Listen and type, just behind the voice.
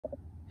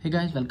Hey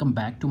guys, welcome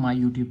back to my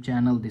YouTube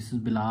channel. This is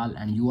Bilal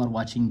and you are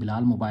watching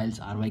Bilal Mobiles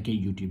RYK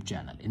YouTube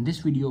channel. In this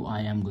video,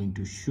 I am going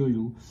to show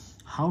you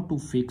how to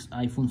fix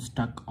iPhone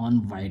stuck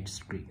on white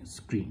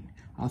screen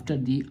after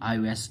the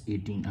iOS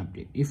 18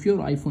 update. If your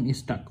iPhone is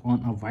stuck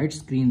on a white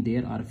screen,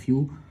 there are a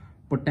few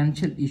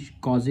potential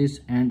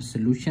causes and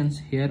solutions.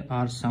 Here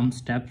are some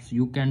steps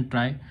you can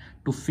try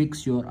to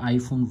fix your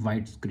iPhone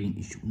white screen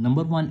issue.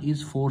 Number one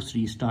is force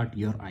restart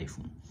your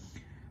iPhone.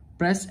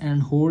 Press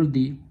and hold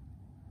the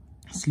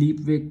sleep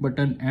wake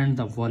button and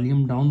the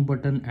volume down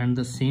button at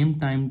the same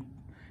time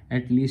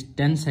at least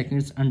 10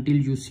 seconds until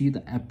you see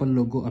the Apple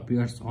logo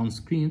appears on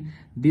screen.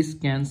 This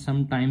can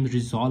sometimes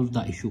resolve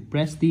the issue.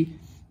 Press the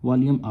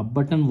volume up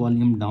button,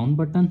 volume down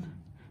button,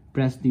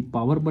 press the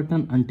power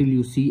button until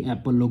you see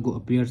Apple logo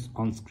appears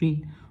on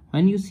screen.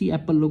 When you see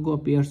Apple logo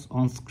appears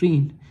on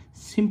screen,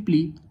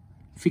 simply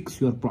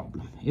fix your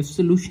problem. If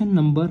solution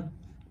number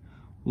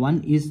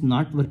one is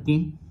not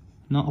working,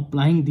 now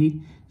applying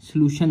the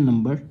solution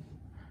number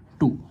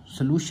 2.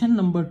 Solution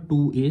number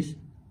 2 is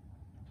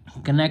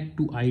connect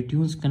to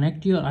iTunes.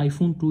 Connect your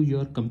iPhone to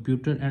your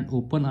computer and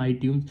open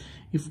iTunes.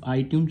 If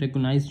iTunes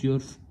recognizes your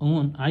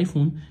own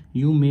iPhone,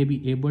 you may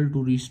be able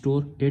to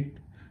restore it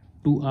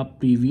to a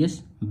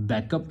previous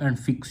backup and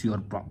fix your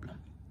problem.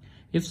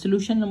 If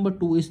solution number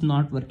 2 is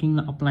not working,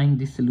 now applying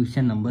this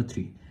solution number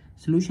 3.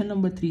 Solution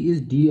number 3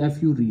 is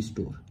DFU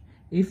restore.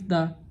 If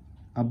the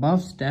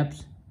above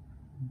steps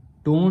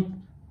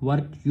don't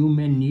work, you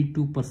may need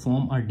to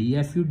perform a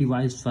DFU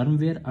device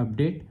firmware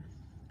update.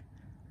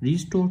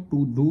 Restore.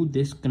 To do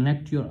this,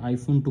 connect your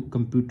iPhone to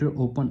computer,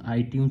 open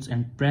iTunes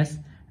and press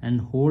and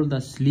hold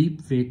the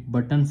sleep wake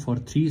button for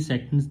 3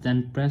 seconds,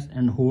 then press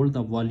and hold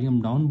the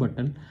volume down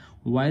button.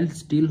 While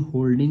still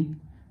holding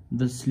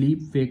the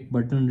sleep wake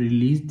button,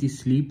 release the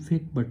sleep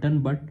wake button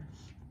but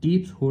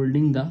keeps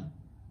holding the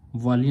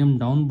volume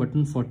down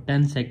button for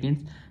 10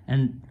 seconds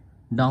and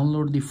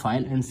download the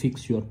file and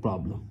fix your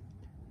problem.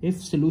 If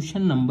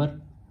solution number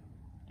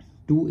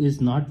 2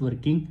 is not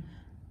working,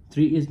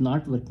 3 is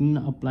not working,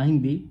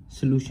 applying the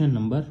solution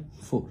number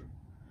 4.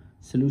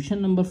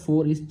 Solution number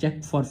 4 is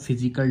check for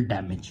physical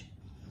damage.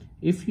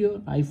 If your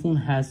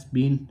iPhone has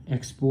been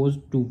exposed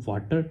to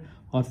water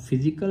or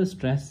physical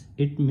stress,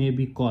 it may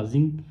be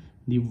causing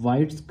the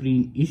white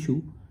screen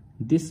issue.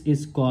 This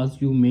is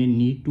cause you may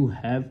need to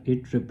have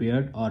it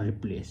repaired or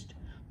replaced.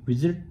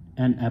 Visit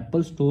an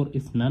Apple store.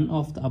 If none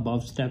of the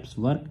above steps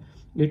work,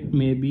 it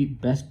may be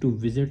best to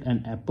visit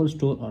an Apple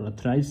store or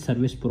authorized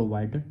service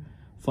provider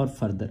for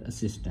further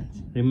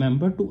assistance.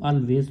 Remember to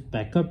always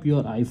back up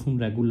your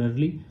iPhone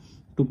regularly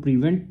to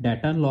prevent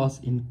data loss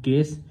in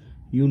case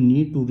you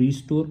need to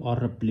restore or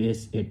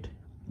replace it.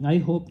 I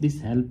hope this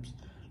helps.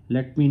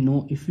 Let me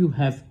know if you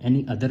have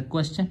any other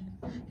question.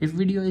 If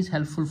video is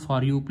helpful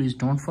for you, please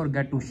don't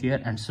forget to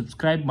share and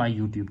subscribe my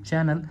YouTube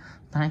channel.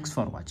 Thanks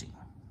for watching.